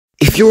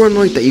you're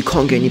annoyed that you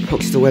can't get any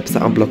proxies or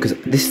website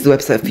unblockers, this is the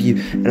website for you,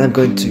 and I'm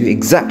going to tell you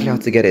exactly how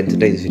to get it in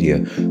today's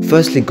video.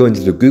 Firstly, go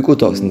into the Google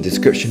Docs in the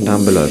description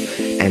down below,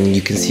 and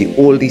you can see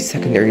all these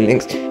secondary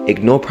links.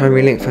 Ignore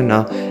primary link for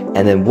now,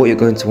 and then what you're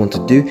going to want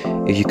to do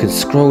is you can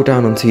scroll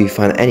down until you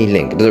find any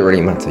link. It doesn't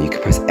really matter, you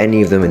can press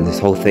any of them in this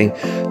whole thing,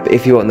 but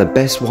if you want the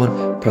best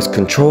one, press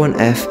Ctrl and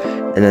F,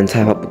 and then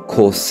type up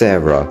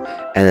Coursera,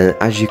 and then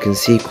as you can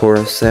see,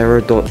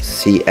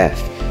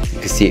 Coursera.cf. You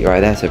can see it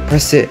right there, so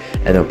press it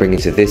and it'll bring you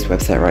to this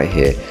website right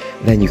here.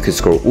 Then you can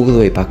scroll all the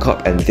way back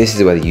up, and this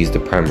is where they use the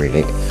primary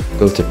link.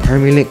 Go to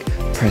primary link,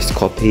 press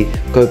copy,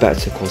 go back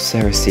to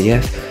Coursera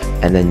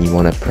CF, and then you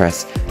want to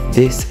press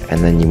this,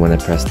 and then you want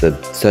to press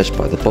the search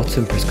bar at the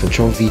bottom, press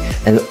Ctrl V,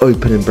 and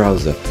open in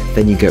browser.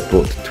 Then you get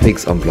brought to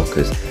Twigs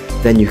unblockers.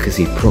 Then you can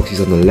see proxies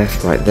on the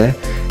left right there,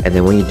 and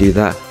then when you do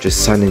that,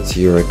 just sign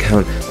into your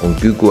account on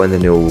Google, and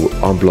then it will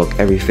unblock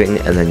everything,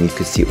 and then you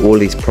can see all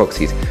these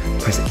proxies.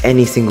 Press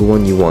any single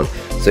one you want.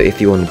 So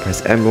if you want to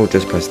press Emerald,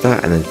 just press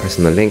that and then press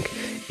on the link.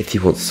 If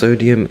you want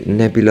Sodium,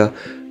 Nebula,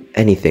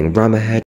 anything, Ram ahead,